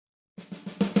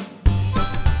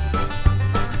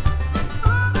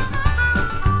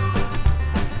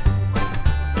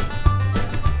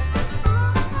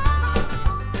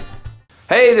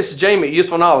Hey, this is Jamie at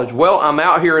Useful Knowledge. Well, I'm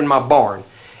out here in my barn,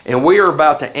 and we are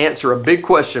about to answer a big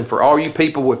question for all you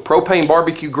people with propane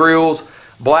barbecue grills,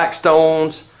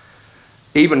 Blackstones,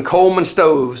 even Coleman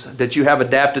stoves that you have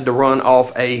adapted to run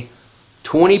off a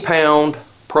 20-pound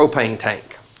propane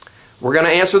tank. We're going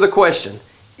to answer the question,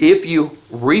 if you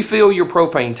refill your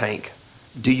propane tank,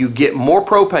 do you get more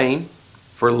propane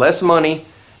for less money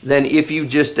than if you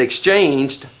just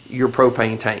exchanged your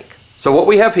propane tank? So what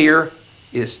we have here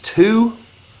is two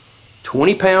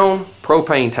 20-pound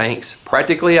propane tanks,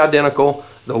 practically identical.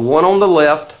 The one on the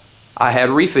left I had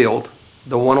refilled,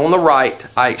 the one on the right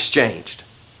I exchanged.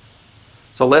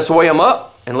 So let's weigh them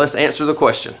up and let's answer the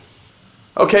question.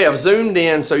 Okay, I've zoomed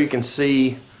in so you can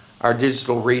see our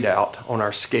digital readout on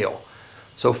our scale.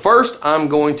 So first I'm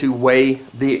going to weigh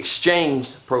the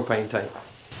exchanged propane tank.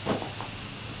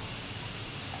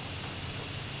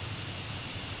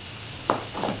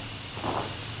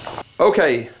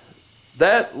 Okay,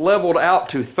 that leveled out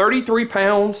to 33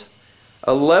 pounds,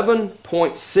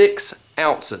 11.6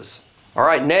 ounces. All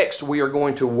right, next we are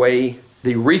going to weigh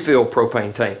the refill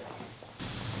propane tank.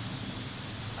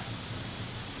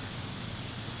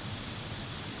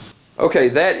 Okay,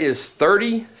 that is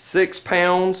 36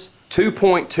 pounds,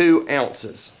 2.2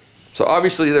 ounces. So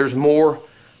obviously there's more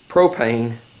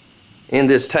propane in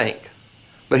this tank.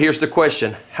 But here's the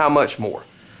question, how much more?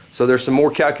 So there's some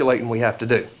more calculating we have to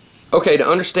do. Okay, to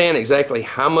understand exactly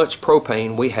how much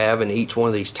propane we have in each one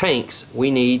of these tanks,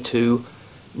 we need to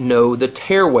know the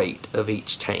tare weight of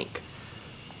each tank.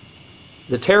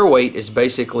 The tare weight is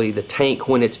basically the tank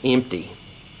when it's empty.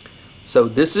 So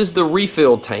this is the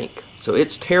refilled tank, so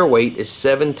its tare weight is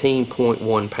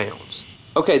 17.1 pounds.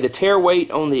 Okay, the tare weight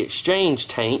on the exchange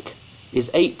tank is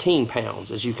 18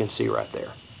 pounds, as you can see right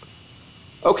there.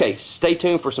 Okay, stay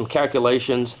tuned for some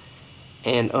calculations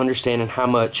and understanding how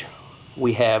much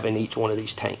we have in each one of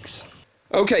these tanks.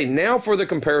 Okay, now for the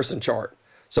comparison chart.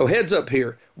 So heads up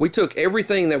here, we took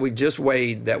everything that we just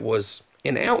weighed that was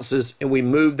in ounces and we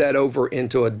moved that over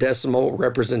into a decimal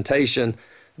representation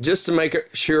just to make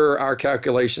sure our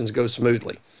calculations go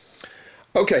smoothly.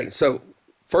 Okay, so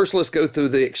first let's go through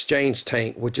the exchange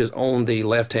tank, which is on the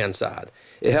left-hand side.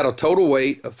 It had a total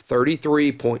weight of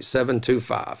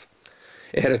 33.725.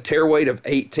 It had a tare weight of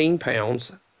 18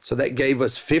 pounds, so that gave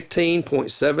us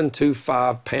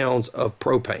 15.725 pounds of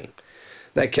propane.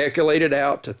 That calculated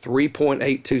out to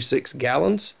 3.826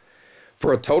 gallons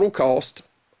for a total cost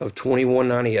of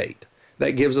 $21.98.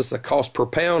 That gives us a cost per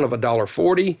pound of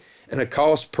 $1.40 and a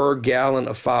cost per gallon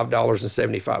of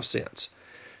 $5.75.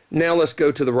 Now let's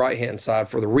go to the right-hand side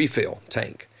for the refill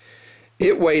tank.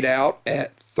 It weighed out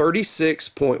at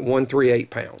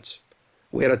 36.138 pounds.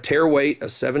 We had a tare weight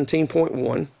of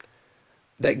 17.1.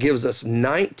 That gives us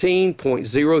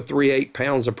 19.038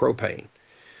 pounds of propane.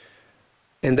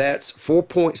 And that's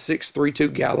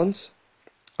 4.632 gallons,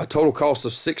 a total cost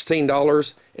of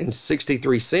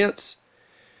 $16.63.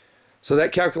 So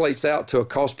that calculates out to a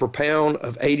cost per pound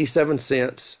of 87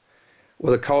 cents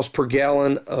with a cost per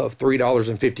gallon of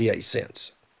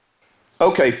 $3.58.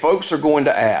 Okay, folks are going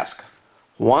to ask,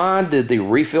 why did the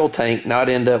refill tank not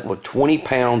end up with 20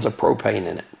 pounds of propane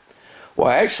in it? Well,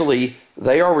 actually,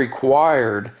 they are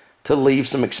required to leave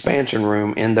some expansion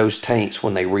room in those tanks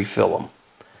when they refill them.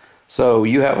 So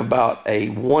you have about a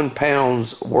 1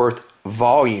 pound's worth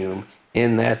volume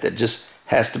in that just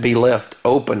has to be left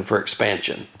open for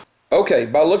expansion. Okay,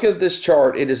 by looking at this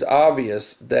chart, it is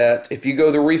obvious that if you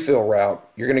go the refill route,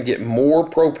 you're going to get more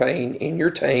propane in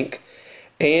your tank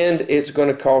and it's going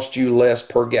to cost you less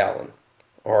per gallon.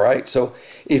 All right, so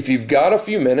if you've got a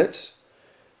few minutes,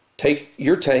 take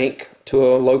your tank to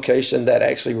a location that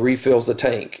actually refills the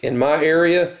tank. In my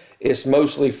area, it's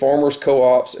mostly farmers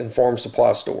co-ops and farm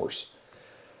supply stores.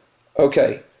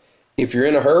 Okay, if you're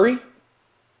in a hurry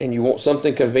and you want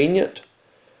something convenient,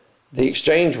 the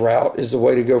exchange route is the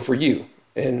way to go for you.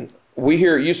 And we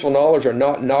here at Useful Knowledge are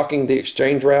not knocking the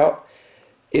exchange route.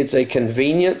 It's a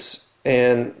convenience,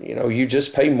 and you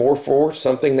just pay more for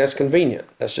something that's convenient.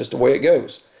 That's just the way it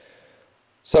goes.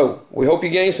 So we hope you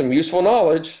gain some useful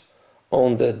knowledge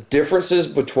on the differences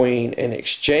between an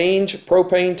exchange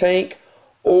propane tank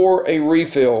or a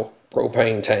refill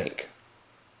propane tank.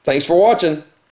 Thanks for watching.